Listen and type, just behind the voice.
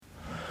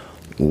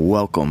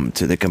Welcome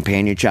to the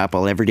Companion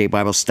Chapel Everyday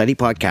Bible Study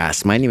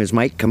Podcast. My name is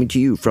Mike, coming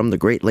to you from the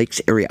Great Lakes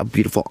area of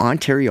beautiful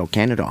Ontario,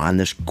 Canada, on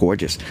this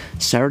gorgeous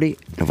Saturday,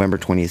 November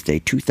 20th day,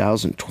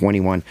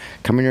 2021.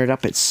 Coming right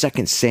up at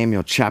 2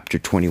 Samuel chapter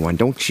 21.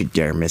 Don't you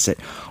dare miss it.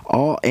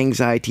 All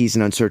anxieties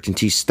and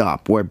uncertainties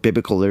stop where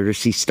biblical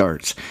literacy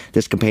starts.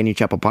 This Companion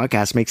Chapel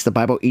podcast makes the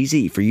Bible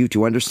easy for you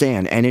to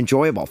understand and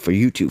enjoyable for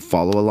you to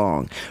follow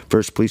along.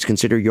 First, please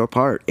consider your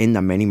part in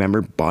the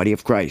many-member body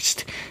of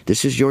Christ.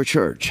 This is your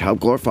church. Help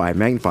glorify,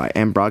 magnify,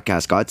 and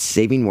broadcast God's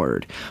saving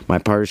word. My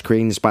part is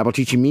creating this Bible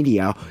teaching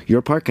media.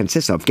 Your part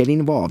consists of getting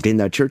involved in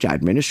the church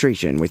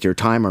administration with your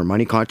time or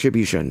money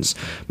contributions,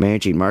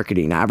 managing,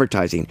 marketing,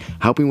 advertising,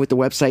 helping with the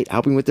website,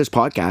 helping with this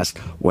podcast,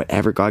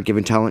 whatever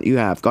God-given talent you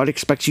have. God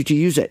expects you to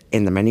use it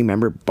in the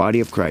many-member body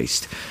of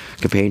Christ.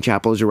 Companion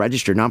Chapel is a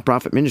registered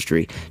nonprofit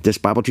ministry. This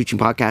Bible teaching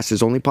podcast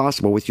is only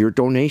possible with your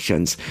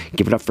donations.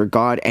 Give it up for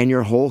God and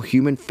your whole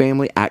human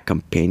family at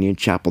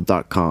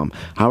companionchapel.com.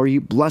 How are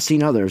you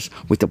blessing others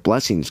with the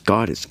blessings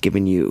God has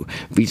given you?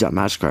 Visa,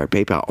 MasterCard,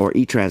 PayPal, or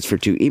e-transfer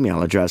to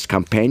email address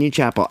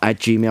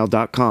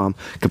companionchapel@gmail.com.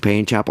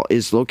 Companion Chapel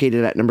is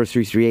located at number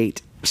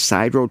 338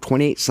 Side Road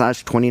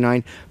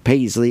 28/29,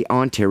 Paisley,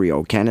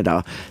 Ontario,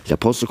 Canada. The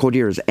postal code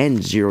here is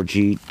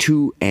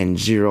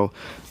N0G2N0.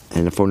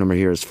 And the phone number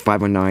here is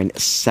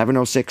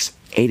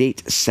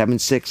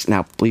 519-706-8876.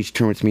 Now, please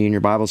turn with me in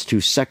your Bibles to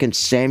 2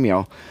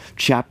 Samuel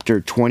chapter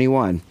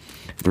 21,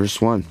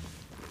 verse 1.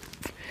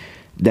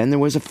 Then there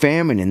was a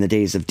famine in the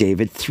days of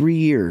David 3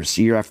 years,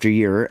 year after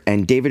year,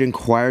 and David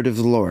inquired of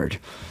the Lord.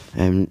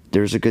 And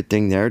there's a good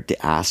thing there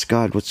to ask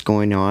God what's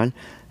going on,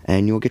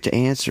 and you'll get to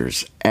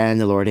answers. And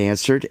the Lord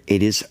answered,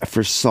 it is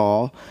for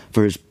Saul,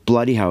 for his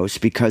bloody house,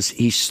 because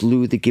he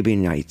slew the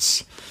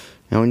Gibeonites.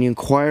 Now, when you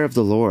inquire of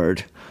the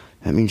Lord,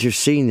 that means you're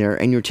sitting there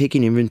and you're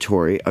taking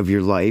inventory of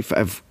your life,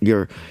 of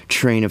your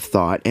train of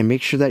thought, and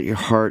make sure that your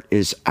heart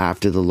is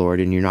after the Lord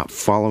and you're not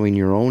following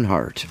your own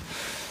heart.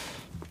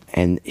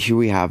 And here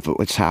we have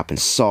what's happened.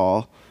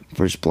 Saul,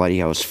 for his bloody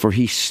house, for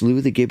he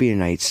slew the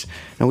Gibeonites.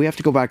 Now we have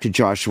to go back to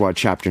Joshua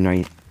chapter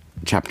 9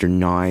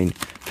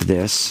 for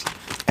this.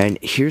 And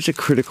here's a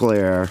critical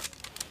error,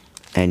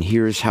 and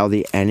here's how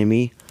the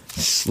enemy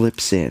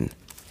slips in.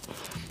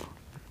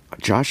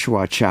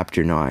 Joshua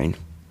chapter 9.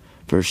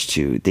 Verse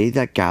 2, they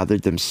that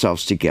gathered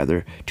themselves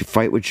together to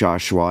fight with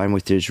Joshua and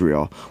with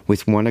Israel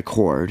with one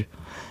accord.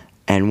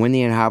 And when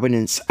the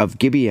inhabitants of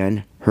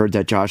Gibeon heard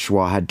that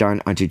Joshua had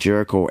done unto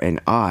Jericho and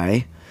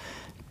Ai,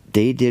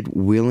 they did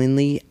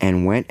willingly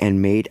and went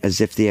and made as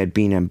if they had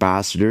been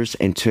ambassadors,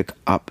 and took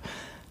up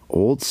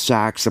old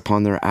sacks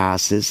upon their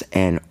asses,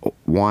 and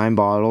wine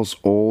bottles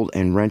old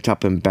and rent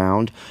up and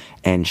bound,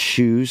 and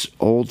shoes,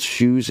 old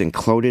shoes, and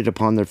clothed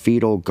upon their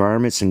feet old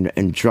garments,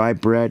 and dry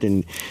bread.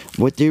 And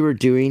what they were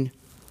doing,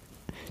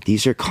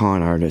 these are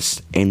con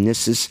artists, and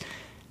this is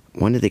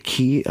one of the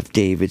key of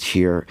David's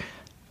here.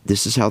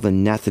 This is how the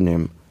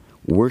Nethinim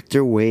worked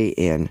their way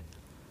in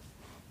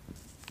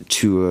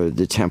to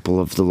the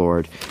temple of the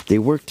Lord. They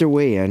worked their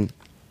way in.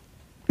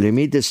 They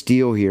made this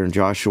deal here in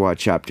Joshua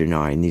chapter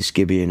 9, these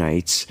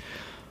Gibeonites,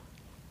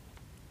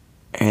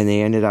 and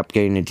they ended up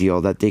getting a deal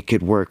that they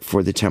could work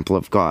for the temple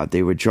of God.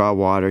 They would draw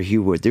water, he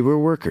would. They were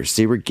workers.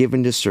 They were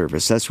given to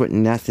service. That's what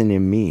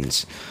Nethinim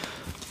means.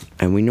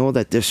 And we know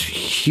that this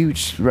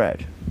huge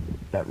thread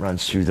that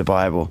runs through the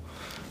Bible,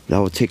 that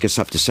will take us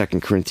up to 2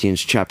 Corinthians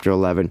chapter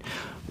 11,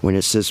 when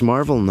it says,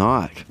 marvel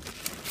not,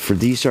 for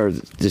these are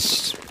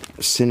this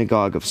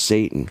synagogue of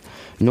Satan.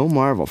 No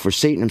marvel, for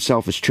Satan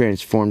himself is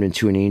transformed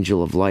into an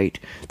angel of light.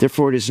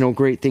 Therefore it is no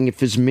great thing if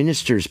his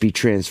ministers be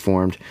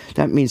transformed.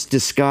 That means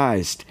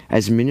disguised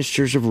as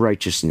ministers of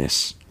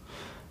righteousness.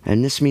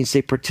 And this means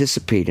they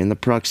participate in the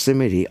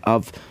proximity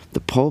of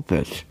the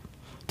pulpit.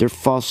 They're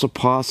false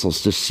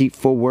apostles,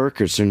 deceitful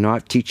workers. They're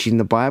not teaching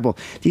the Bible.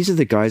 These are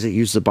the guys that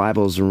use the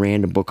Bible as a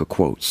random book of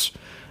quotes.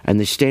 And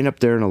they stand up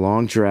there in a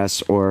long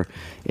dress or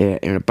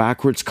in a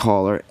backwards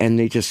collar, and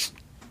they just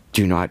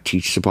do not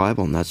teach the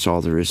Bible, and that's all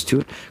there is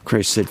to it.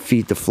 Christ said,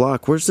 feed the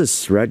flock. Where's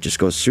this thread? Just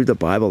goes through the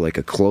Bible like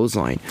a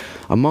clothesline.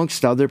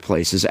 Amongst other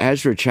places,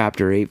 Ezra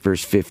chapter 8,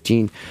 verse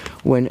 15,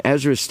 when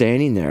Ezra's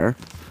standing there,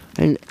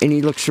 and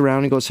he looks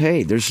around and goes,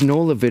 hey, there's no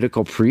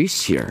Levitical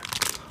priests here.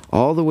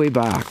 All the way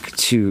back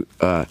to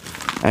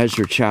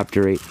Ezra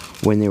chapter 8,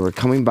 when they were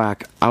coming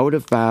back out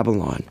of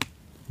Babylon,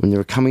 when they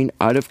were coming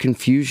out of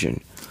confusion.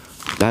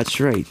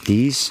 That's right,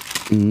 these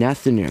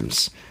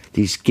Nethinims,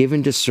 these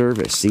given to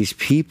service, these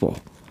people,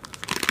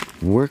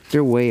 worked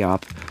their way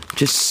up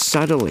just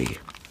subtly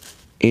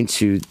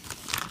into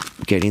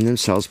getting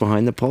themselves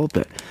behind the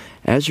pulpit.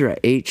 Ezra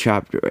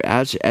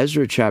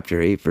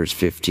chapter 8, verse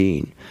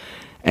 15.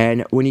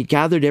 And when he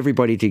gathered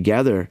everybody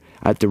together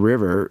at the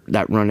river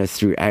that runneth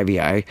through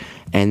Avi,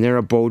 and there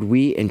abode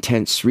we in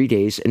tents 3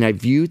 days, and I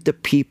viewed the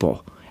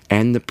people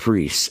and the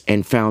priests,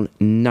 and found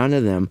none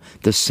of them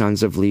the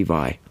sons of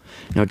Levi.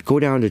 Now go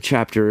down to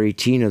chapter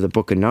 18 of the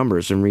book of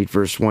Numbers and read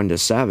verse 1 to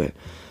 7.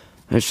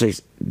 It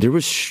says there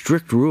was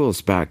strict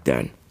rules back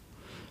then.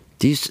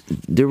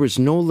 There was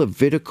no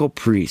Levitical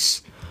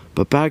priests,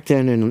 But back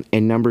then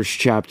in Numbers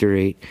chapter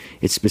 8,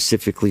 it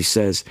specifically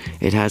says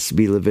it has to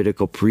be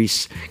Levitical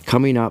priests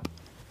coming up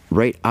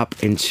right up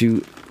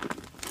into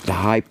the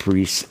high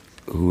priest,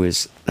 who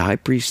is the high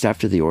priest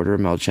after the order of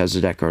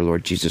Melchizedek, our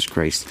Lord Jesus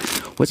Christ.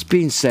 What's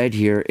being said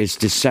here is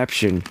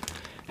deception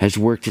has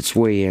worked its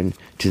way in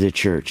to the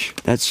church.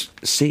 That's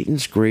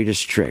Satan's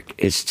greatest trick,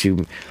 is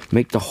to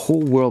make the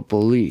whole world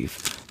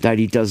believe that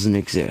he doesn't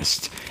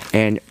exist.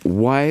 And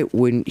why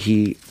wouldn't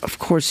he? Of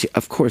course,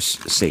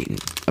 Satan.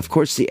 Of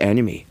course, the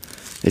enemy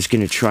is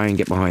going to try and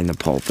get behind the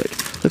pulpit.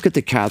 Look at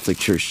the Catholic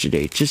Church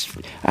today. Just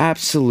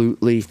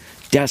absolutely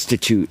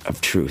destitute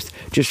of truth.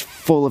 Just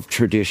full of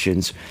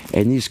traditions.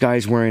 And these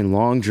guys wearing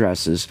long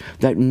dresses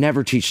that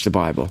never teach the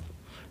Bible.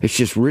 It's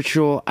just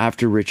ritual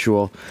after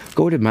ritual.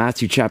 Go to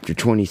Matthew chapter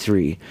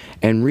 23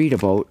 and read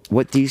about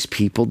what these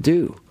people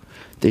do.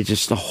 They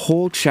just, the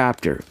whole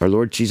chapter, our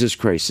Lord Jesus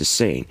Christ is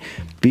saying,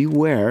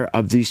 beware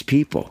of these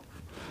people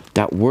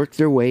that work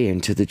their way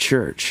into the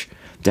church,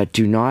 that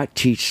do not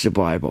teach the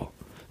Bible.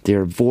 They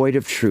are void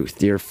of truth.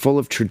 They are full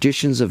of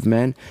traditions of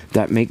men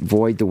that make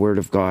void the word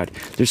of God.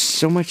 There's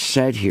so much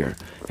said here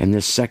in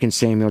this 2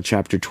 Samuel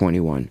chapter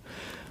 21.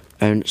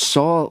 And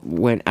Saul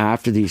went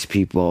after these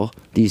people,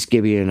 these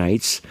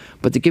Gibeonites,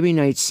 but the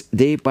Gibeonites,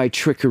 they, by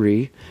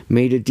trickery,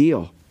 made a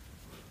deal.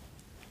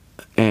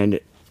 And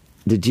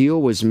the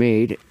deal was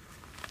made,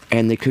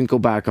 and they couldn't go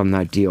back on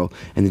that deal.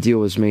 And the deal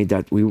was made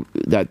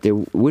that they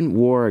wouldn't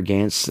war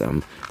against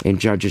them in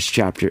Judges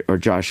chapter, or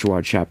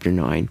Joshua chapter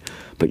 9,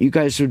 but you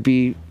guys would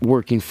be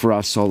working for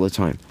us all the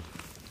time.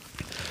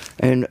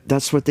 And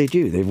that's what they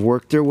do. They've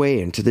worked their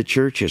way into the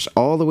churches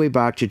all the way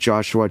back to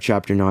Joshua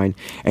chapter 9,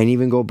 and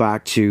even go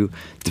back to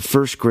the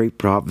first great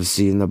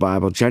prophecy in the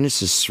Bible,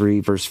 Genesis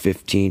 3, verse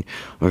 15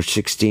 or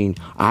 16.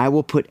 I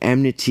will put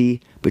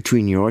enmity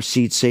between your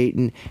seed,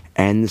 Satan,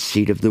 and the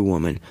seed of the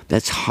woman.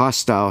 That's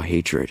hostile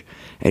hatred.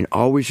 And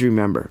always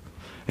remember,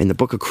 in the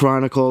book of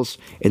Chronicles,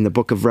 in the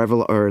book of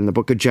in the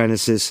book of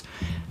Genesis,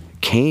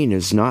 Cain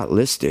is not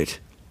listed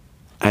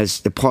as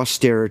the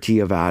posterity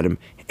of Adam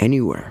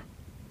anywhere,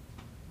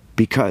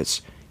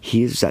 because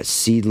he is that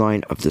seed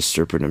line of the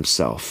serpent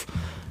himself.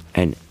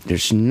 And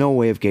there's no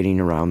way of getting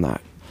around that.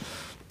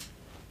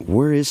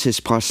 Where is his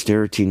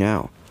posterity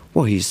now?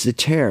 Well, he's the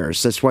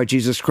tares. That's why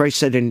Jesus Christ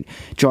said in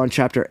John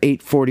chapter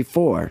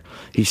 8:44,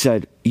 he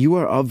said, you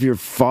are of your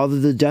father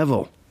the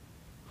devil.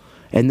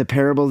 And the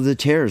parable of the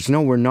tares.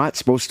 No, we're not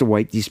supposed to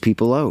wipe these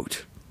people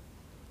out.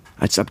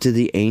 That's up to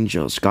the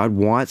angels. God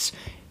wants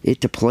it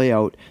to play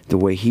out the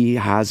way he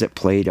has it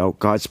played out.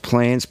 God's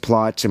plans,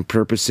 plots, and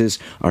purposes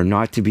are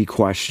not to be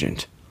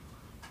questioned.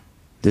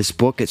 This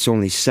book, it's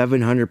only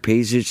 700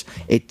 pages.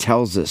 It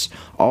tells us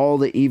all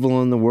the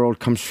evil in the world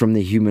comes from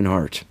the human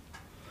heart.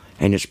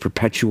 And it's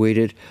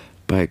perpetuated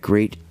by a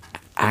great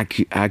by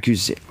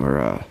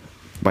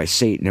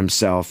Satan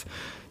himself,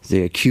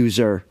 the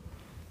accuser,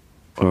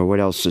 or what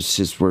else does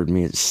his word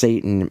mean?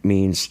 Satan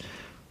means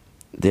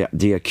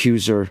the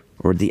accuser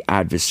or the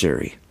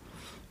adversary.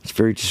 It's a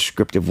very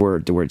descriptive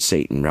word, the word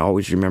Satan.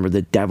 Always remember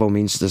the devil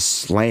means the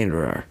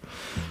slanderer.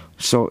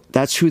 So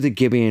that's who the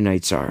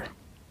Gibeonites are.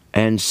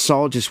 And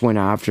Saul just went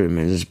after him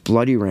in his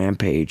bloody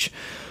rampage.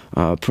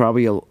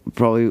 Probably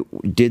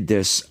did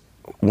this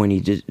when he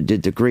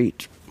did the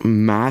great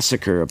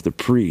massacre of the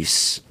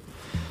priests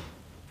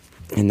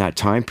in that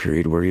time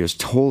period where he was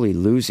totally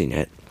losing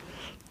it.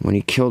 When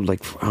he killed,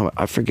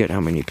 I forget how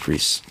many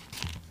priests.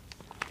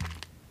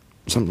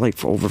 Something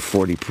like over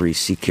 40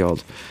 priests he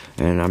killed.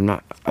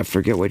 And I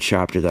forget what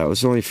chapter that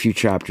was. Only a few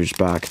chapters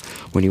back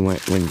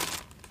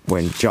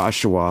when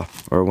Joshua,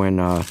 or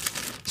when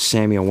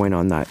Samuel went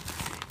on that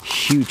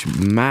huge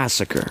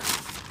massacre.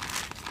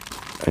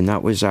 And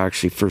that was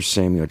actually 1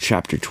 Samuel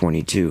chapter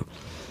 22.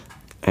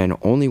 And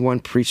only one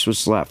priest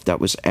was left. That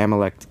was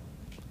Amalek,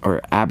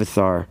 or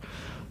Abiathar,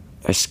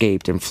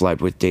 escaped and fled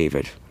with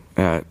David.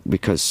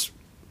 Because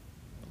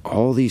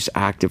all these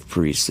active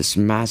priests, this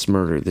mass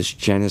murder, this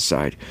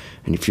genocide,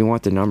 and if you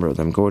want the number of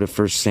them, go to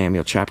 1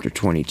 Samuel chapter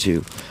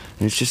 22.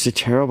 And it's just a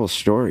terrible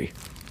story.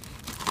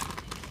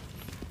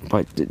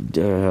 But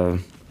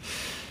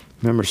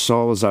remember,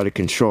 Saul was out of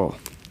control.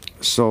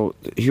 So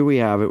here we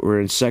have it.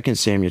 We're in 2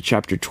 Samuel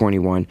chapter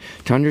 21.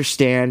 To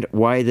understand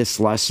why this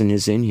lesson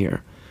is in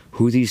here,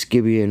 who these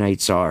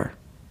Gibeonites are.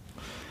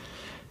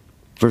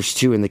 Verse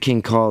 2, and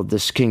King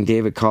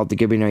David called the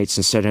Gibeonites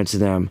and said unto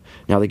them,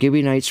 now the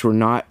Gibeonites were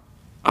not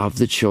of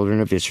the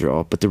children of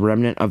Israel, but the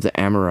remnant of the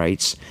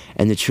Amorites,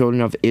 and the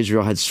children of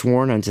Israel had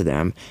sworn unto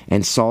them,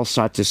 and Saul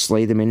sought to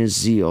slay them in his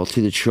zeal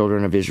to the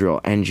children of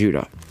Israel and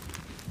Judah.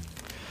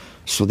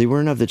 So they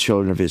weren't of the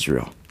children of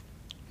Israel.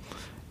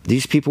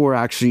 These people were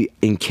actually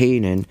in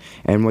Canaan,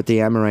 and what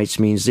the Amorites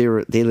means,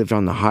 they lived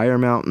on the higher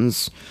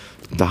mountains,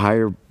 the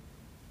higher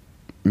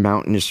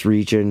mountainous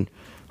region,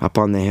 up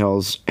on the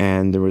hills,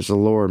 and there was a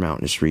lower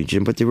mountainous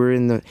region, but they were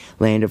in the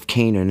land of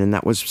Canaan, and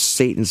that was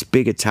Satan's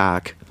big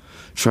attack,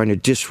 trying to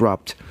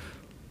disrupt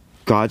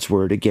God's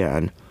word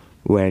again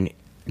when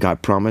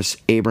God promised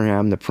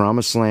Abraham the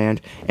promised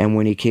land, and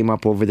when he came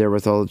up over there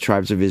with all the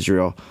tribes of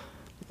Israel,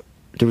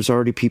 there was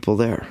already people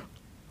there.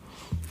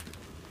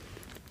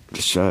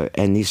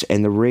 and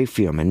the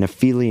Raphaim and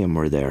Nephilim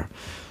were there.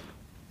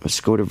 Let's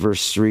go to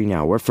verse 3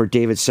 now. Wherefore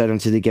David said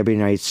unto the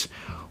Gibeonites,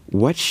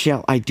 what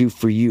shall I do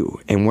for you?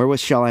 And wherewith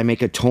shall I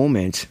make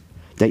atonement,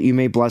 that you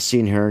may bless the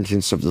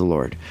inheritance of the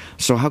Lord?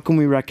 So how can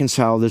we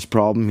reconcile this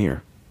problem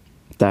here?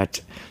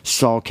 That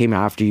Saul came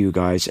after you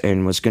guys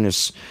and was going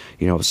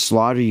to,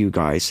 slaughter you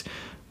guys.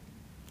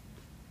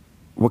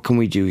 What can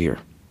we do here?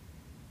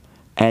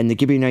 And the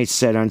Gibeonites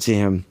said unto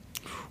him,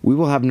 we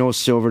will have no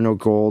silver, no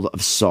gold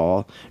of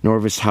Saul, nor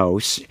of his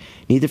house.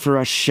 Neither for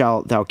us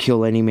shalt thou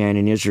kill any man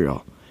in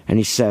Israel. And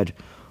he said,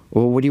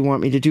 well, what do you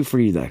want me to do for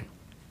you then?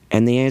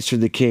 And they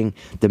answered the king,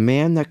 the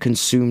man that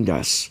consumed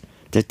us,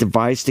 that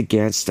devised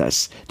against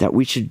us, that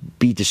we should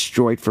be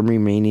destroyed from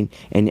remaining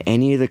in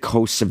any of the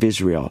coasts of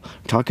Israel.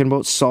 I'm talking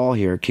about Saul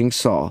here, King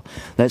Saul.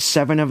 Let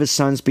 7 of his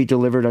sons be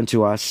delivered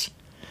unto us,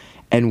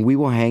 and we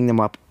will hang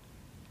them up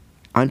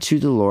unto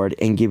the Lord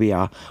in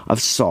Gibeah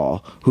of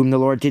Saul, whom the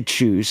Lord did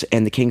choose.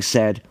 And the king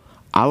said,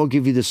 I will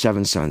give you the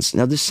 7 sons.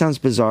 Now this sounds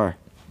bizarre,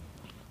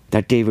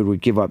 that David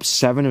would give up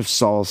 7 of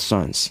Saul's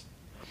sons.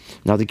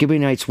 Now the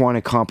Gibeonites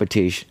wanted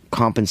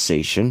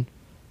compensation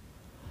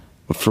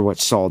for what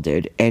Saul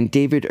did, and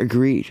David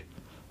agreed.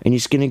 And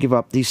he's going to give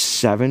up these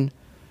 7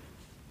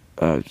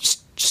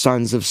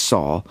 sons of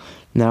Saul.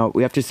 Now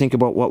we have to think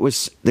about what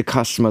was the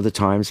custom of the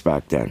times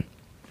back then.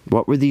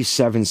 What were these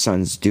 7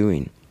 sons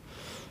doing?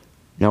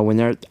 Now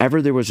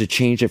whenever there was a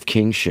change of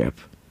kingship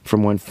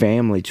from one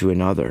family to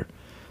another,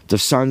 the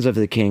sons of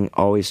the king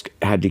always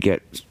had to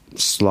get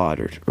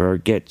slaughtered or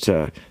get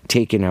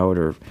taken out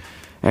or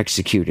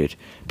executed,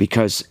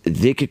 because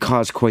they could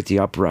cause quite the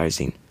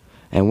uprising.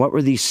 And what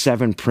were these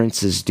 7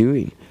 princes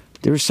doing?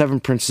 There were 7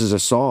 princes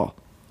of Saul.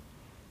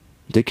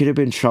 They could have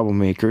been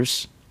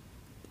troublemakers.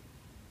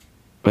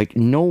 Like,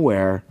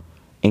 nowhere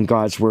in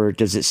God's word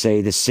does it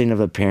say the sin of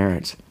a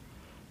parent,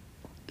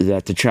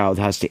 that the child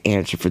has to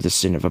answer for the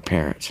sin of a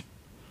parent.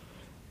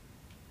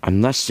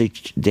 Unless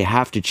they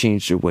have to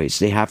change their ways.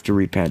 They have to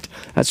repent.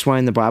 That's why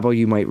in the Bible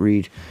you might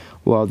read,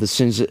 well, the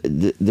sins,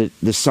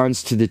 the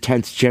sons to the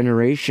 10th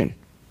generation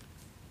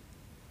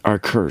are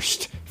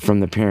cursed from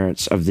the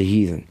parents of the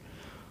heathen.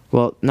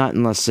 Well, not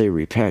unless they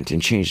repent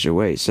and change their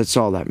ways. That's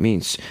all that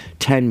means.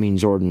 10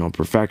 means ordinal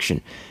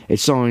perfection.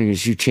 It's only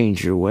as you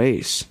change your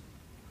ways.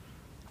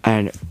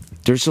 And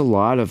there's a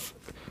lot of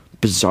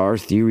bizarre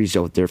theories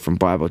out there from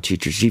Bible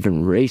teachers,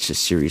 even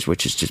racist theories,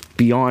 which is just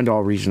beyond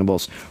all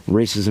reasonables.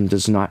 Racism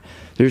does not,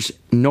 there's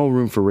no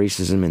room for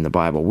racism in the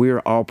Bible. We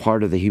are all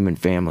part of the human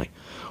family.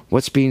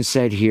 What's being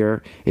said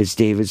here is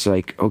David's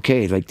like,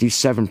 okay, like these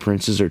 7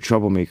 princes are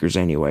troublemakers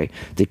anyway.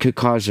 They could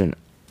cause a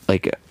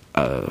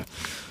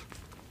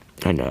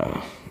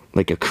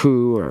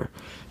coup, or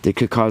they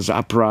could cause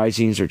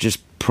uprisings or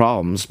just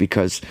problems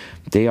because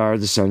they are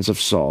the sons of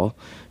Saul.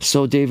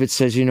 So David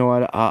says, you know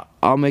what,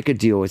 I'll make a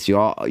deal with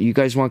you. You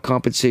guys want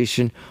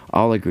compensation?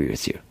 I'll agree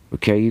with you.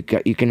 Okay,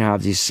 you can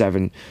have these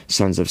 7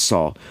 sons of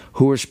Saul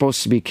who were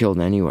supposed to be killed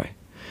anyway.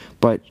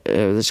 But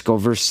let's go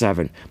verse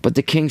 7. But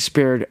the king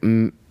spared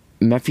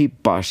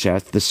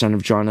Mephibosheth, the son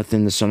of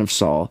Jonathan, the son of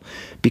Saul,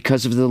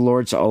 because of the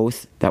Lord's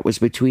oath that was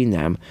between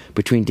them,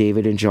 between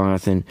David and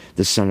Jonathan,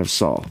 the son of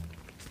Saul.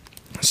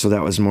 So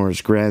that was more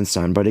his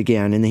grandson. But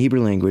again, in the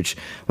Hebrew language,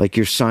 like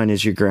your son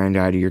is your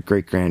granddaddy, your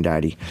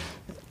great-granddaddy.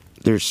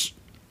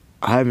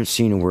 I haven't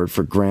seen a word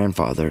for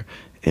grandfather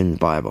in the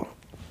Bible.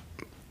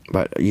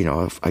 But,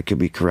 if I could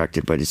be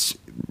corrected, but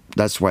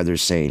that's why they're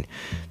saying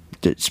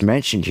it's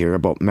mentioned here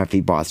about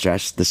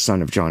Mephibosheth, the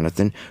son of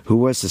Jonathan, who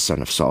was the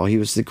son of Saul. He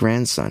was the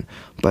grandson.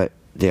 But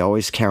they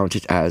always count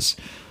it as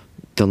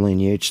the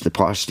lineage, the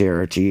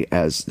posterity,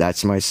 as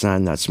that's my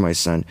son,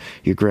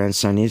 your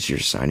grandson is your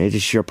son, it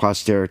is your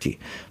posterity.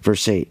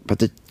 Verse 8, but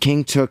the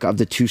king took of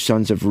the 2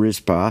 sons of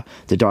Rizpah,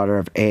 the daughter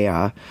of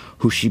Aiah,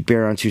 who she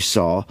bare unto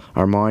Saul,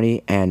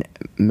 Armoni and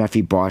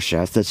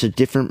Mephibosheth, that's a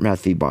different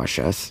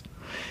Mephibosheth,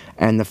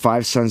 and the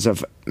 5 sons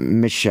of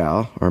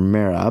Michal, or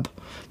Merab,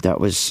 that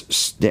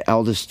was the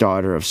eldest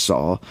daughter of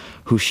Saul,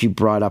 who she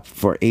brought up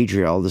for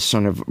Adriel, the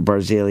son of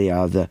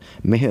Barzillai the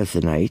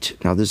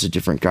Mehithanite. Now, this is a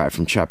different guy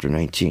from chapter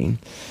 19.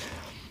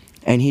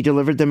 And he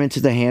delivered them into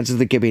the hands of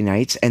the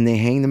Gibeonites, and they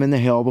hanged them in the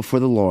hill before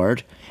the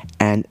Lord,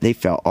 and they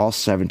fell all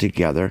 7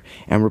 together,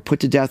 and were put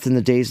to death in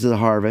the days of the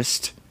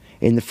harvest,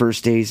 in the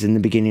first days in the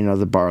beginning of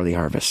the barley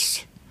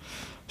harvest.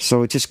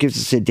 So it just gives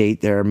us a date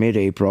there,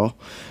 mid-April.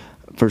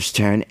 Verse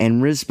 10,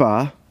 and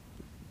Rizpah,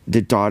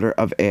 the daughter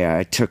of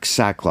Aiah, took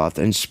sackcloth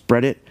and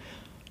spread it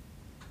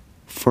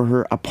for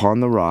her upon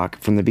the rock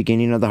from the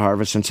beginning of the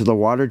harvest until the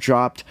water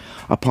dropped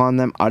upon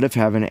them out of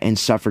heaven, and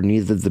suffered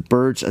neither the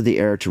birds of the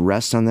air to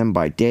rest on them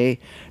by day,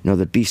 nor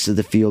the beasts of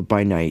the field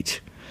by night.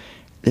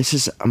 This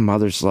is a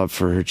mother's love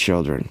for her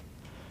children.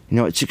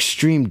 It's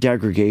extreme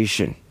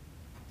degradation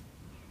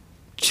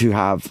to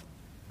have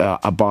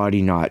a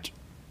body not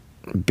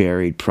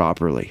buried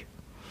properly.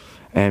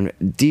 And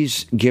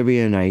these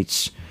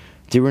Gibeonites,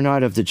 they were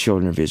not of the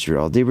children of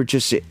Israel. They were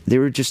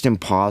just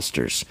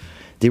imposters.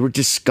 They were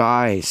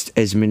disguised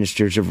as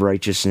ministers of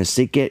righteousness.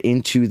 They get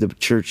into the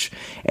church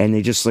and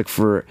they just look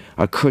for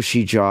a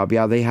cushy job.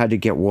 Yeah, they had to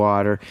get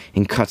water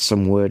and cut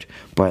some wood,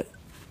 but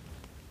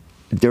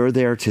they're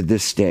there to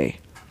this day.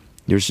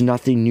 There's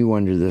nothing new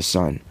under the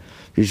sun.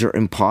 These are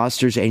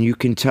imposters, and you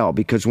can tell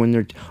because when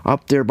they're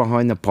up there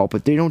behind the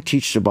pulpit, they don't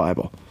teach the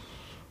Bible.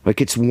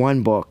 Like, it's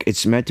one book.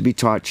 It's meant to be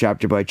taught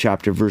chapter by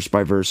chapter, verse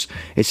by verse.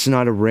 It's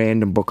not a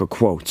random book of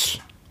quotes.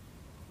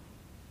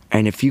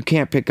 And if you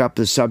can't pick up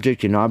the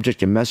subject and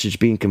object and message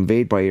being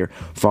conveyed by your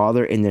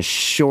father in this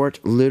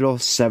short little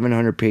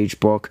 700-page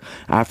book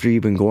after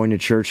you've been going to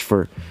church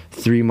for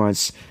 3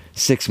 months,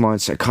 6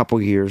 months, a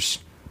couple years,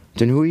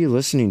 then who are you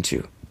listening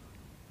to?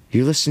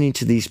 You're listening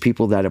to these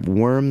people that have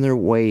wormed their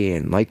way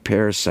in like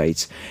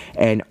parasites.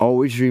 And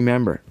always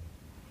remember,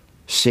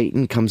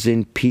 Satan comes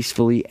in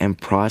peacefully and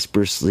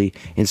prosperously,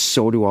 and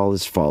so do all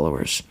his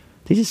followers.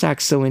 They just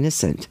act so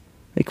innocent.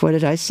 Like, what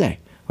did I say?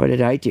 What did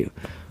I do?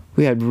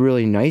 We had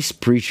really nice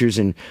preachers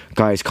and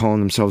guys calling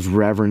themselves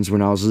reverends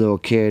when I was a little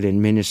kid,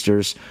 and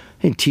ministers.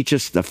 They didn't teach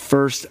us the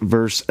first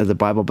verse of the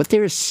Bible, but they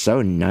were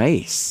so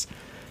nice.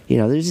 You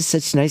know, they're just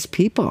such nice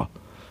people.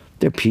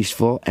 They're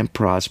peaceful and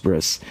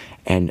prosperous,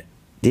 and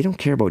they don't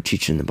care about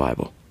teaching the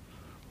Bible.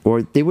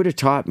 Or they would have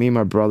taught me and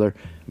my brother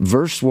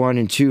verse 1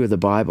 and 2 of the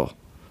Bible,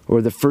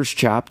 or the first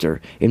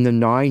chapter in the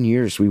 9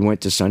 years we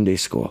went to Sunday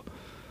school.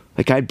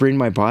 Like, I'd bring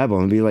my Bible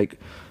and be like,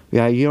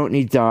 yeah, you don't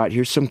need that.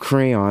 Here's some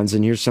crayons,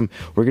 and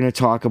we're going to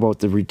talk about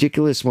the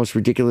most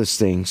ridiculous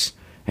things,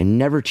 and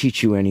never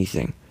teach you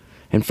anything.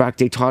 In fact,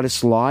 they taught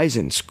us lies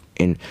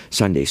in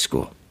Sunday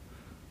school.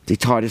 They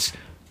taught us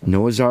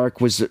Noah's Ark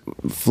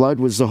flood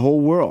was the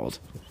whole world.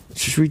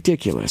 It's just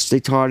ridiculous. They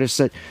taught us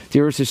that the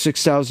earth is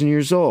 6,000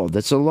 years old.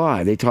 That's a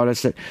lie. They taught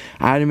us that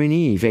Adam and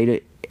Eve ate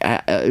it.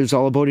 It was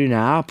all about an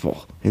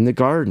apple in the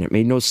garden. It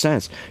made no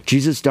sense.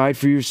 Jesus died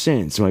for your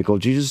sins, Michael.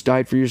 Jesus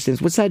died for your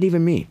sins. What's that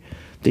even mean?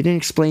 They didn't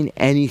explain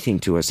anything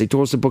to us. They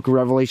told us the book of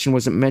Revelation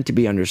wasn't meant to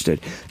be understood.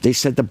 They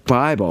said the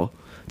Bible,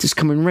 just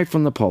coming right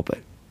from the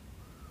pulpit.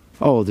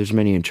 Oh, there's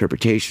many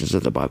interpretations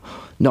of the Bible.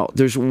 No,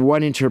 there's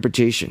one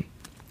interpretation.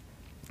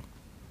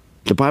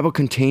 The Bible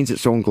contains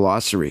its own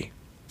glossary.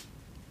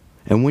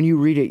 And when you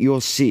read it, you'll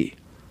see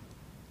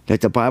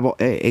that the Bible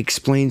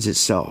explains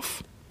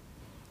itself.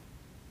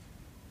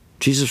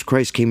 Jesus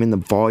Christ came in the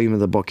volume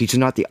of the book. He's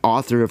not the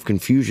author of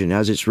confusion,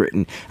 as it's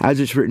written. As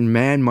it's written,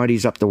 man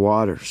muddies up the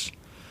waters.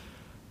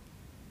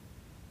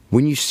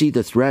 When you see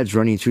the threads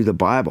running through the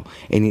Bible,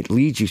 and it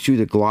leads you through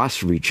the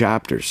glossary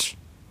chapters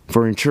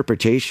for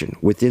interpretation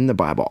within the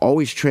Bible,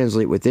 always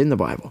translate within the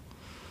Bible.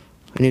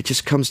 And it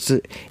just comes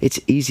to, it's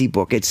easy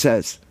book. It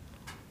says,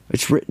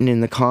 it's written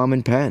in the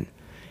common pen.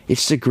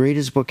 It's the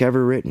greatest book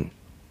ever written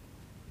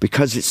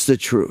because it's the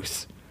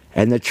truth.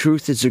 And the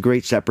truth is the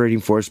great separating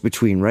force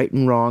between right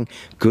and wrong,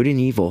 good and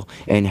evil,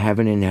 and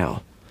heaven and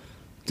hell.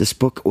 This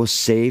book will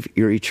save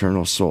your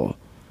eternal soul.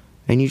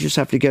 And you just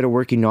have to get a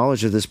working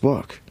knowledge of this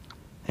book.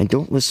 And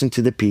don't listen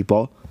to the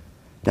people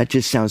that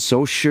just sound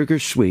so sugar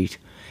sweet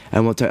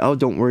and will tell you, oh,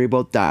 don't worry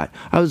about that.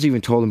 I was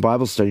even told in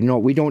Bible study, no,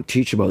 we don't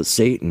teach about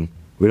Satan.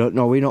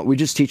 We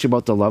just teach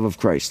about the love of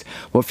Christ.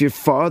 Well, if your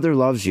Father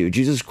loves you,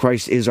 Jesus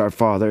Christ is our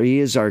Father. He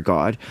is our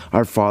God,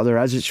 our Father,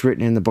 as it's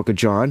written in the book of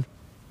John.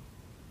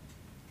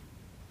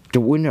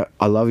 Wouldn't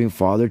a loving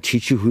Father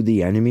teach you who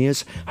the enemy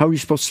is? How are you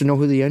supposed to know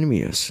who the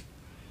enemy is?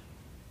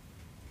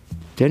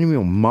 The enemy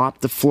will mop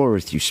the floor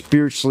with you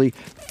spiritually,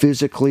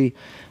 physically,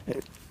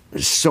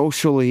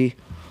 socially,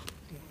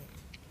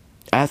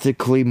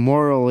 ethically,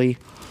 morally.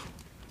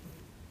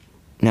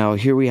 Now,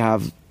 here we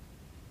have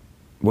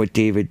what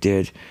David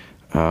did.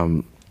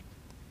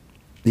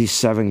 These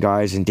 7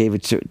 guys, and it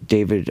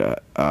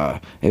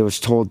was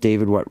told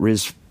David what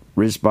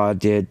Rizpah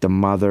did, the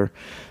mother,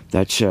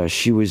 that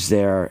she was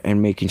there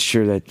and making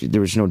sure that there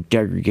was no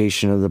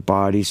degradation of the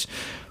bodies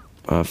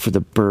for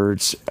the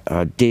birds.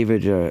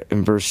 David,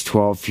 in verse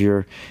 12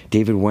 here,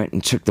 David went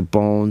and took the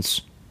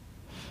bones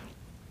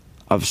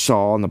of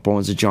Saul and the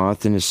bones of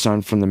Jonathan, his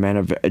son, from the men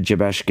of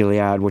Jabesh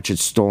Gilead, which had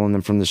stolen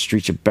them from the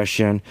streets of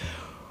Bethshan,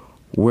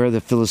 where the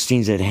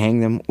Philistines had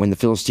hanged them when the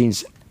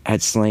Philistines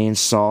had slain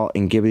Saul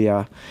in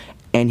Gibeah.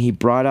 And he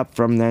brought up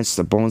from thence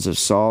the bones of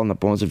Saul and the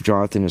bones of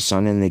Jonathan his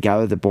son, and they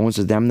gathered the bones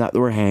of them that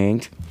were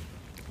hanged.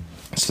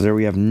 So there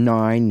we have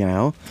 9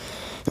 now.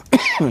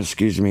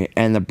 Excuse me.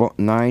 And the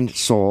 9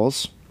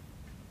 souls,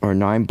 or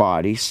 9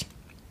 bodies.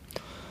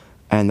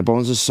 And the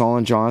bones of Saul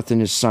and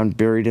Jonathan his son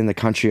buried in the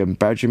country of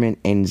Benjamin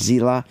and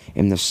Zelah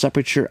in the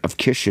sepulchre of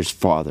Kish his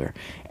father.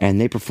 And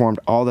they performed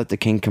all that the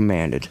king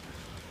commanded.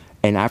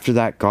 And after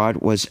that, God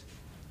was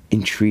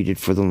entreated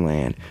for the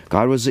land.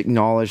 God was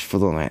acknowledged for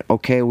the land.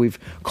 Okay, we've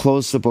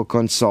closed the book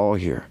on Saul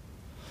here.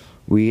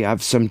 We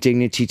have some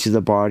dignity to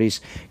the bodies.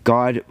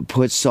 God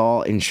put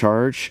Saul in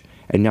charge,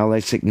 and now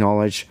let's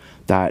acknowledge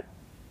that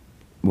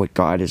what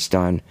God has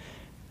done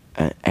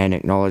and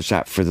acknowledge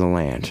that for the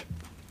land.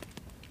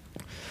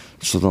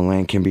 So the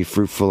land can be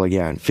fruitful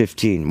again.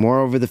 15.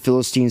 Moreover, the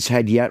Philistines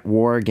had yet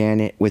war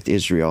again with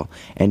Israel,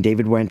 and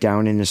David went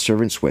down and his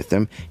servants with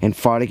him, and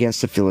fought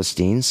against the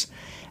Philistines.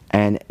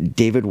 And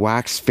David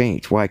waxed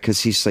faint. Why?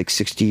 Because he's like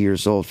 60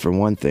 years old, for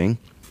one thing.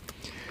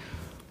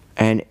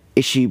 And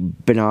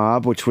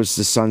Ishi-Benob, which was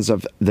the sons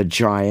of the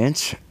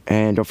giant.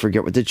 And don't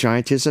forget what the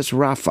giant is. That's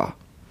Rapha.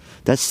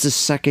 That's the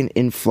second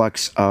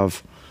influx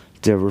of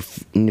the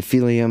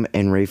Nephilim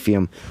and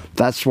Rephaim.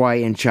 That's why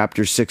in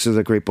chapter 6 of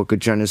the great book of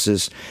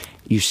Genesis,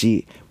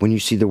 when you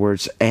see the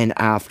words, and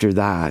after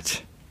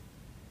that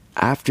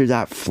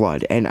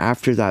flood, and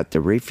after that,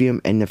 the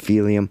Rephaim and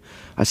Nephilim,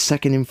 a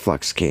second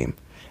influx came.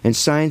 And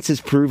science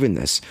has proven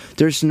this.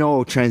 There's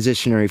no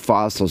transitionary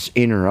fossils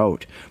in or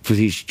out for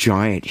these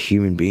giant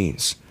human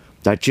beings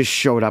that just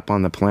showed up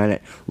on the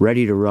planet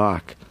ready to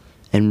rock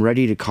and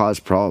ready to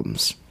cause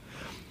problems.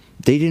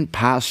 They didn't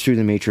pass through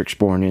the matrix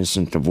born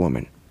innocent of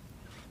woman.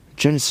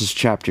 Genesis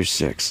chapter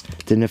 6,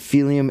 the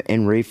Nephilim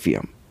and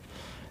Rephaim.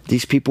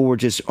 These people were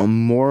just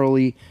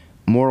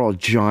moral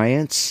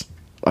giants,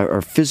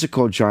 or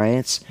physical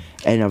giants,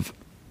 and of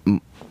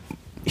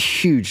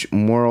huge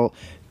moral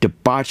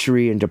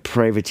debauchery and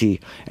depravity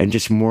and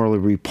just moral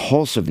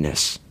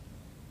repulsiveness.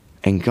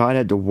 And God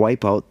had to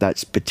wipe out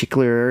that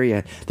particular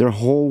area, their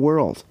whole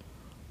world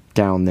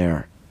down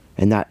there.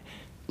 And that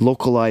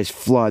localized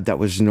flood that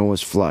was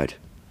Noah's flood.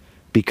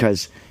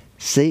 Because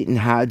Satan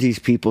had these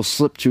people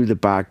slip through the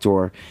back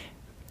door.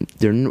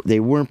 They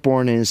weren't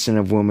born innocent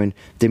of woman.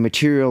 They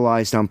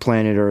materialized on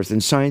planet Earth,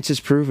 and science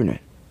has proven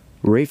it.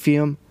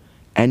 Rephaim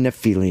and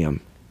Nephilim.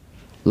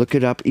 Look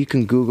it up. You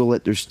can Google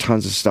it. There's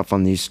tons of stuff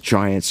on these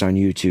giants on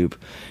YouTube.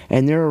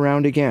 And they're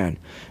around again.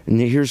 And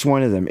here's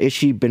one of them.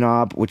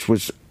 Ishi-Benob, which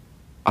was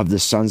of the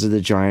sons of the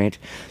giant,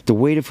 the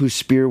weight of whose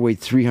spear weighed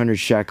 300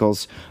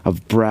 shekels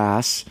of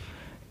brass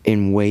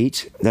in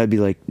weight. That'd be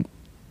like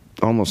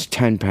almost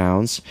 10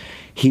 pounds.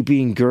 He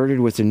being girded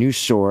with a new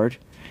sword.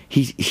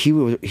 He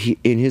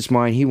in his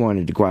mind, he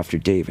wanted to go after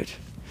David.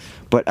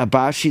 But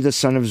Abashi, the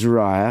son of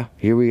Zeruiah,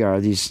 here we are,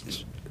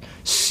 these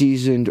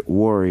seasoned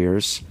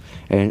warriors,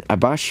 and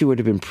Abashi would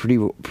have been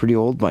pretty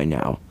old by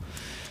now,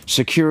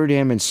 secured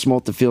him and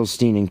smote the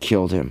Philistine and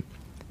killed him.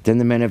 Then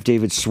the men of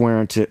David swear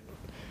unto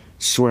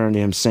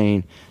him,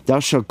 saying, Thou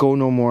shalt go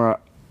no more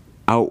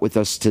out with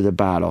us to the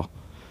battle,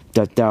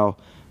 that thou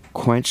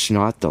quench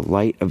not the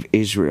light of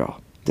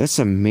Israel. That's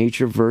a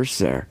major verse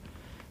there.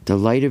 The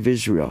light of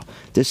Israel.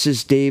 This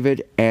is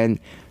David, and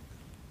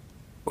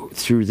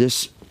through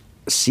this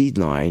seed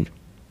line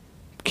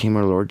came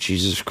our Lord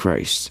Jesus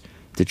Christ,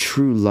 the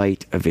true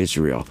light of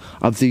Israel,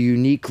 of the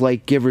unique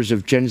light givers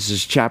of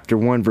Genesis chapter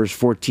 1, verse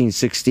 14,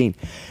 16.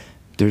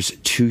 There's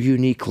two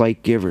unique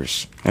light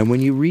givers. And when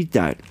you read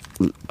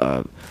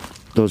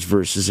those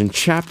verses in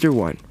chapter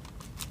 1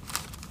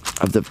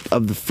 of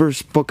the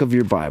first book of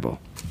your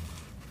Bible,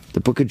 the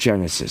book of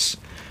Genesis,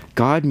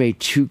 God made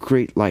two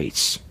great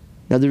lights.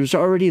 Now, there was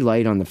already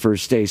light on the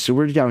first day, so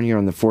we're down here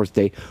on the fourth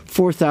day,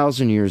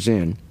 4,000 years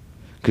in.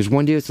 Because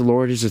one day with the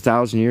Lord is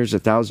 1,000 years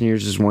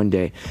is one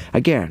day.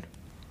 Again,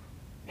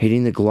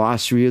 hitting the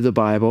glossary of the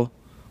Bible,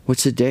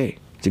 what's a day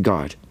to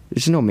God?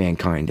 There's no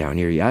mankind down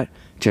here yet.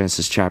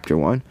 Genesis chapter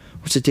 1.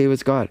 What's a day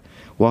with God?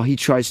 Well, he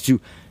tries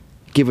to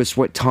give us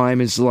what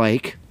time is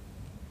like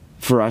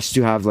for us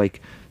to have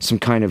like some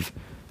kind of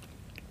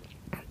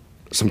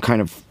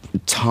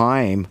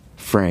time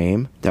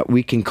frame that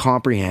we can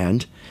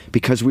comprehend,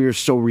 because we are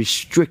so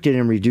restricted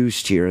and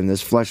reduced here in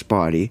this flesh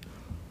body.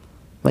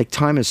 Like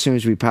time, as soon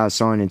as we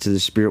pass on into the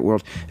spirit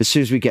world, as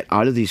soon as we get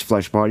out of these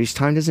flesh bodies,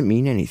 time doesn't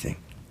mean anything.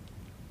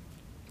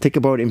 Think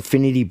about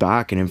infinity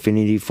back and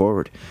infinity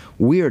forward.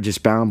 We are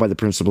just bound by the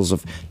principles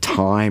of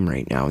time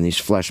right now in these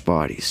flesh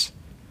bodies.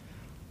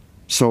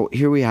 So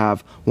here we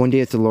have, one day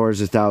with the Lord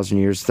is 1,000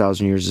 years,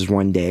 1,000 years is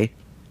one day.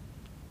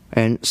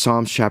 And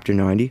Psalms chapter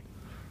 90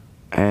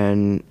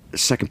 and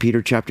 2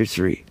 Peter chapter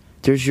 3.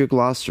 There's your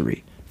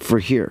glossary for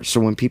here.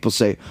 So when people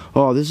say,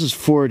 oh, this is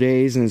 4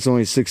 days and it's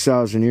only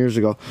 6,000 years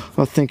ago,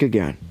 well, think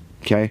again,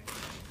 okay?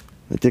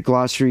 The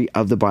glossary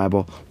of the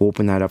Bible will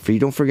open that up for you.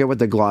 Don't forget what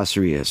the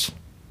glossary is.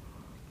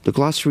 The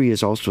glossary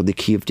is also the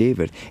key of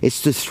David.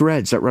 It's the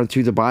threads that run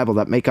through the Bible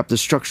that make up the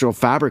structural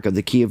fabric of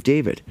the key of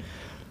David.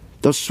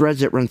 Those threads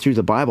that run through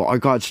the Bible are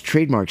God's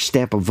trademark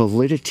stamp of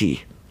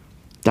validity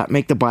that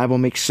make the Bible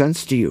make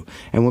sense to you.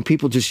 And when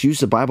people just use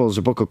the Bible as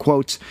a book of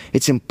quotes,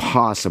 it's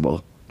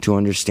impossible to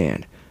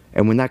understand.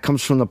 And when that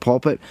comes from the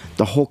pulpit,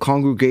 the whole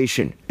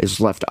congregation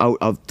is left out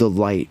of the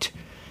light.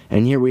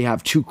 And here we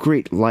have two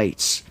great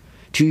lights,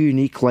 two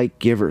unique light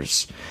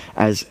givers.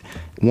 As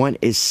one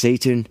is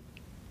Satan,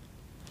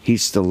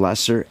 he's the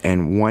lesser,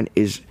 and one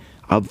is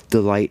of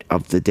the light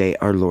of the day,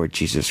 our Lord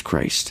Jesus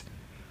Christ.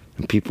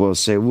 And people will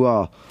say,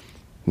 well,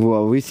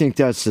 we think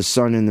that's the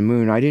sun and the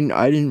moon. I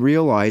didn't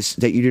realize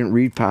that you didn't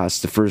read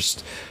past the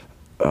first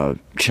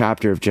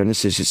chapter of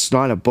Genesis. It's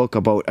not a book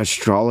about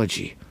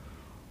astrology.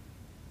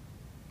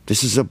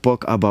 This is a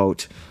book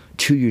about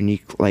two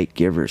unique light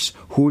givers.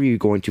 Who are you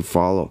going to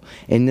follow?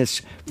 In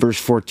this verse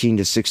 14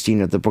 to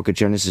 16 of the book of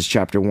Genesis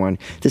chapter 1,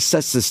 this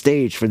sets the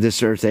stage for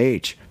this earth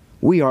age.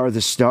 We are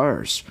the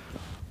stars.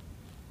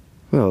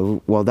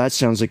 Well, that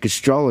sounds like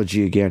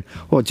astrology again.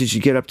 Well, did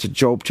you get up to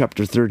Job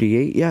chapter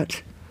 38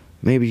 yet?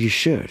 Maybe you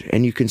should.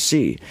 And you can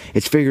see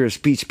it's figure of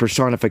speech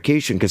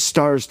personification, because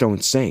stars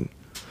don't sing.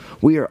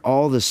 We are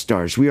all the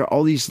stars. We are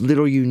all these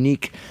little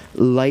unique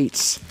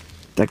lights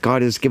that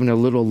God has given a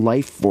little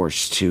life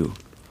force to.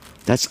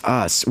 That's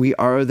us. We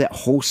are the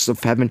hosts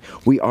of heaven.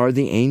 We are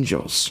the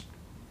angels.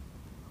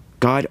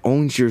 God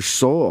owns your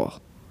soul.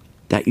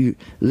 That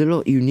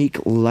little unique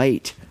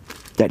light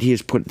that He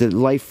has put, the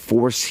life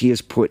force He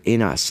has put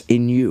in us,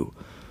 in you.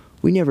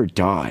 We never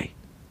die.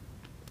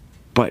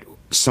 But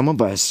some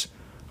of us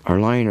are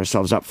lining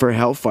ourselves up for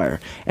hellfire.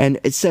 And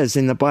it says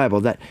in the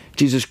Bible that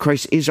Jesus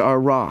Christ is our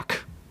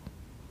rock.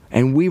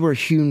 And we were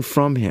hewn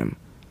from Him.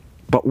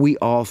 But we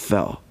all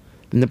fell.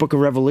 In the book of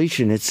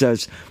Revelation, it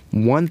says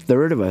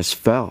 1/3 of us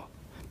fell.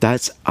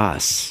 That's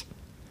us.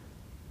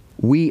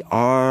 We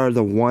are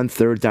the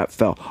 1/3 that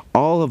fell.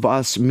 All of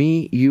us,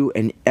 me, you,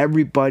 and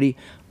everybody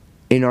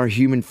in our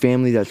human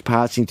family that's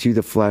passing through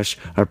the flesh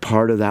are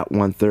part of that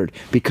 1/3.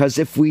 Because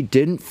if we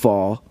didn't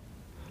fall,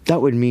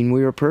 that would mean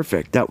we were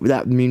perfect. That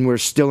would mean we're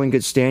still in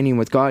good standing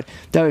with God.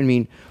 That would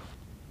mean,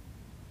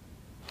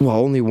 well,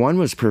 only one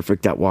was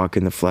perfect that walk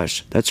in the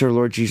flesh. That's our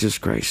Lord Jesus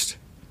Christ.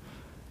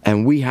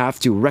 And we have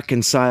to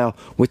reconcile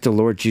with the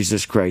Lord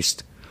Jesus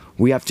Christ.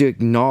 We have to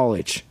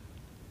acknowledge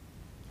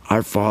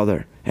our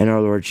Father and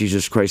our Lord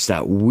Jesus Christ,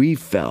 that we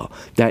fell,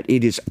 that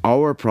it is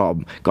our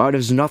problem. God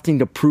has nothing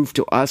to prove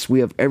to us.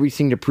 We have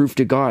everything to prove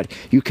to God.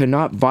 You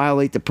cannot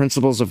violate the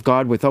principles of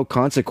God without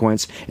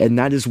consequence, and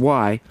that is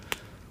why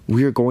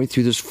we are going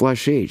through this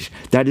flesh age.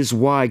 That is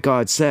why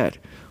God said,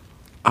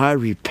 I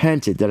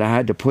repented that I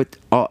had to put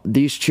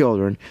these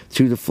children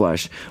through the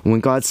flesh.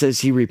 When God says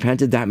He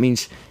repented, that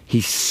means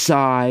He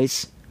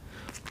sighs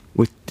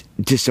with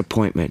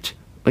disappointment.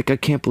 Like, I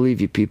can't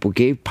believe you people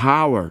gave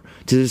power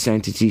to this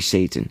entity,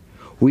 Satan.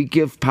 We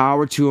give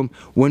power to him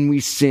when we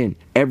sin.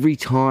 Every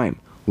time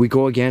we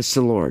go against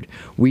the Lord,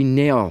 we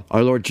nail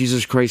our Lord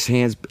Jesus Christ's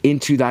hands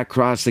into that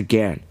cross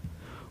again.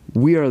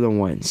 We are the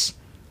ones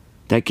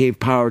that gave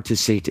power to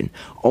Satan.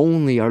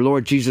 Only our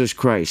Lord Jesus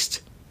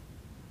Christ,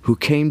 who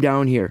came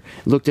down here,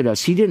 looked at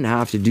us. He didn't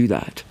have to do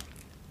that.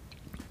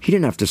 He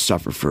didn't have to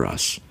suffer for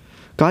us.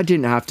 God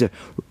didn't have to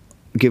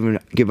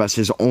give us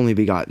His only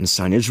begotten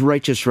Son, His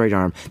righteous right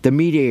arm, the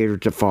mediator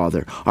to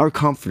Father, our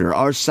comforter,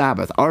 our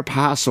Sabbath, our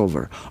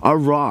Passover, our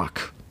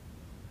rock.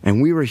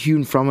 And we were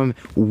hewn from Him,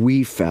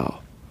 we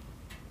fell.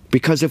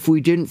 Because if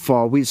we didn't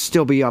fall, we'd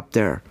still be up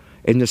there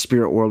in the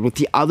spirit world with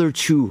the other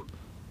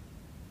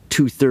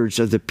two-thirds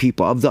of the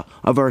people,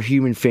 of our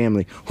human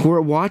family, who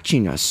are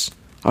watching us,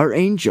 our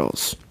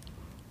angels.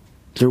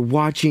 They're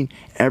watching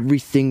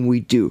everything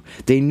we do.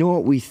 They know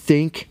what we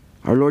think.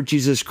 Our Lord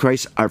Jesus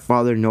Christ, our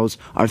Father, knows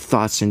our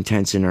thoughts,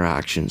 intents, and our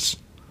actions.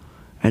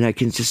 And I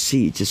can just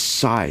see, just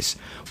sighs.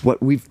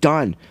 What we've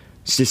done,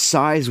 just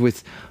sighs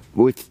with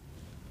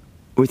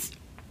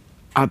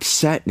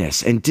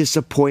upsetness and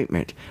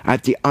disappointment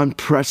at the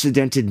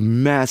unprecedented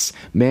mess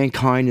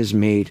mankind has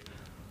made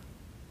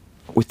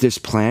with this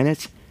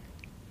planet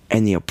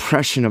and the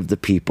oppression of the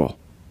people.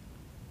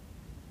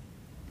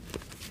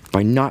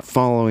 By not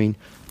following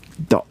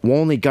the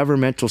only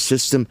governmental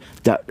system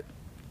that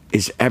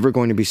is ever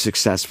going to be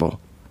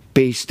successful,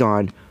 based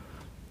on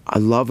a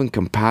love and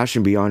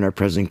compassion beyond our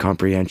present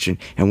comprehension,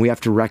 and we have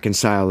to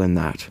reconcile in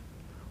that.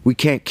 We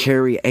can't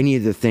carry any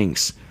of the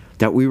things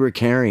that we were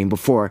carrying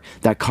before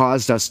that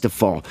caused us to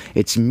fall.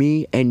 It's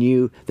me and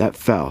you that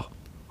fell.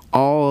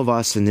 All of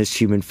us in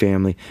this human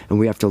family, and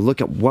we have to look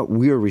at what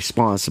we are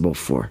responsible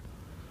for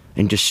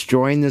in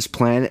destroying this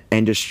planet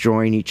and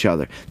destroying each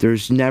other.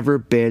 There's never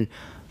been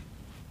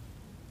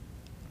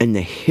in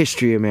the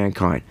history of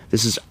mankind,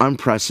 this is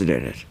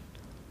unprecedented,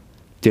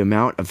 the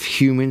amount of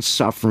human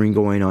suffering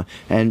going on.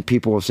 And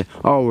people will say,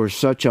 oh, we're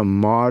such a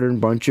modern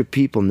bunch of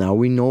people now,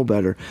 we know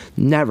better.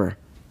 Never.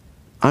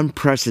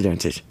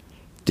 Unprecedented,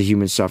 the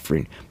human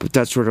suffering. But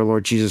that's what our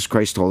Lord Jesus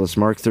Christ told us.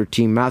 Mark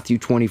 13, Matthew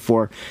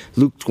 24,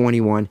 Luke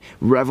 21,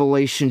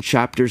 Revelation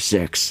chapter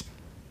 6.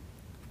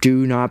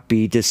 Do not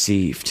be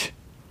deceived.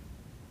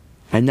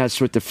 And that's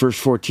what the first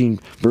 14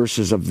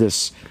 verses of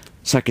this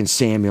 2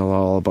 Samuel are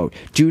all about.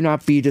 Do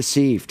not be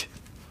deceived.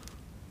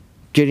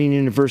 Getting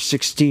into verse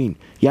 16.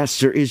 Yes,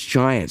 there is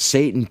giants.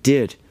 Satan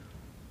did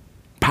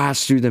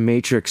pass through the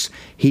matrix.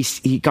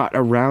 He got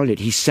around it.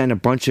 He sent a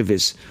bunch of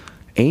his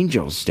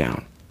angels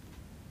down.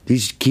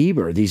 These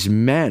Geber, these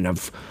men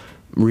of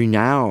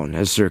renown,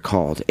 as they're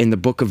called, in the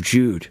book of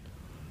Jude.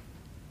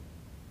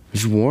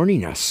 He's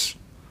warning us.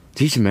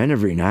 These men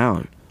of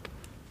renown.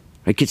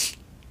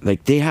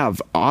 Like they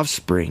have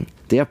offspring.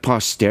 They have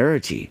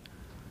posterity.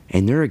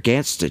 And they're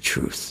against the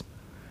truth.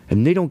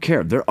 And they don't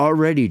care. They're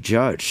already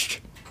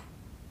judged.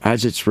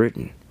 As it's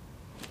written.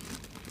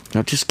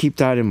 Now just keep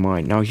that in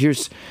mind. Now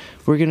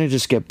we're going to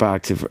just get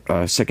back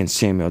to 2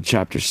 Samuel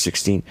chapter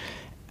 16,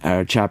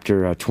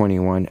 chapter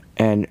 21,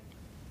 and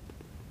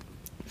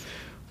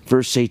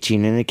verse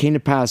 18. And it came to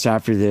pass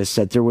after this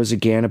that there was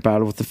again a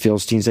battle with the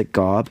Philistines at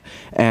Gob,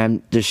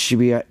 and then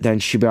Shimei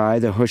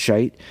the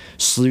Hushite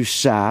slew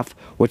Saph,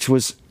 which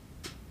was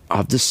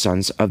of the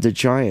sons of the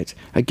giant.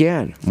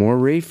 Again, more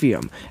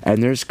Raphaim.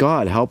 And there's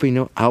God helping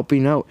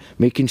out,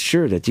 making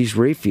sure that these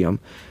Raphaim,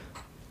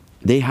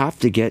 they have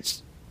to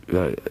get,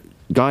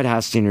 God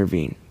has to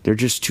intervene. They're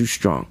just too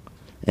strong.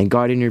 And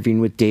God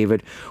intervened with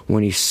David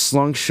when he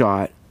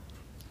slingshot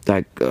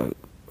that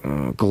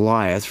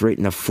Goliath right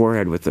in the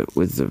forehead with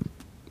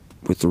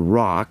the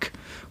rock,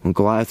 when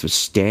Goliath was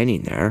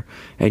standing there.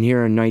 And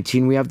here in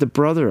 19, we have the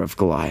brother of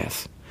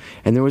Goliath.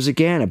 And there was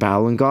again a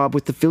battle in Gob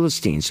with the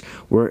Philistines,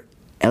 where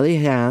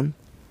Elihan,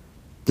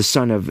 the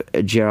son of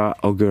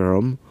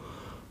Jeroham,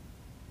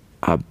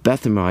 a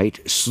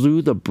Bethlehemite,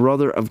 slew the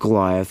brother of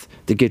Goliath,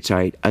 the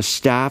Gittite, a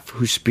staff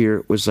whose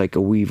spear was like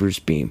a weaver's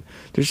beam.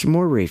 There's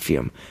more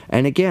Raphaim.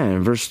 And again,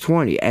 in verse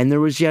 20, and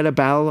there was yet a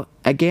battle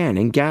again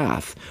in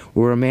Gath,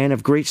 where a man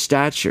of great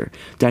stature,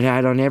 that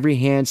had on every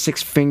hand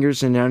 6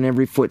 fingers, and on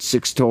every foot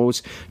 6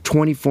 toes,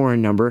 24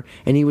 in number,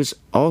 and he was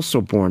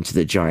also born to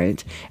the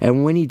giant.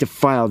 And when he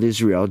defiled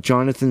Israel,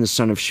 Jonathan the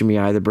son of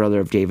Shimei, the brother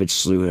of David,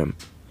 slew him.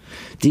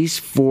 These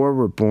 4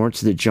 were born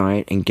to the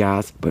giant in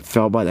Gath, but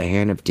fell by the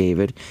hand of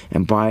David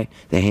and by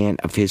the hand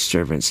of his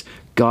servants.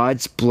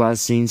 God's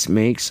blessings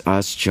makes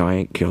us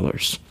giant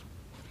killers.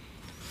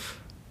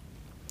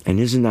 And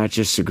isn't that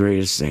just the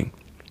greatest thing?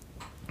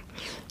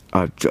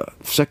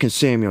 2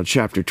 Samuel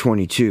chapter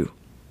 22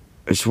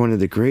 is one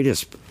of the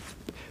greatest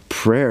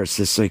prayers.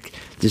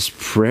 This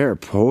prayer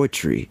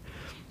poetry,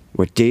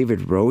 what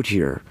David wrote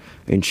here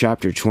in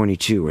chapter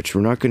 22, which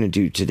we're not going to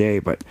do today,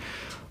 but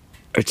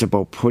it's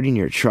about putting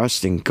your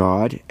trust in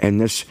God.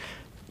 And this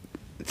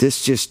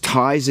just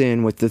ties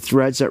in with the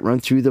threads that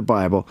run through the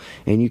Bible.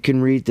 And you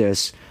can read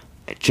this: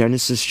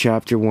 Genesis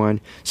chapter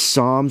 1,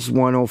 Psalms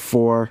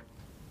 104,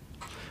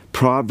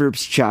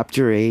 Proverbs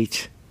chapter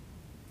 8.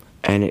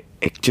 And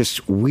it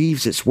just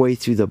weaves its way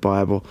through the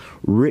Bible,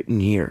 written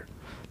here.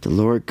 The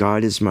Lord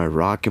God is my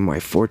rock and my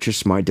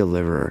fortress, my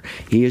deliverer.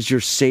 He is your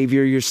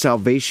Savior, your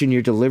salvation,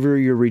 your deliverer,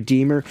 your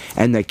Redeemer,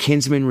 and the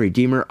kinsman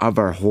redeemer of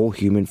our whole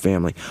human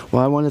family.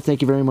 Well, I want to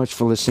thank you very much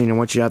for listening. I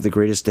want you to have the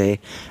greatest day,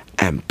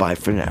 and bye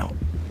for now.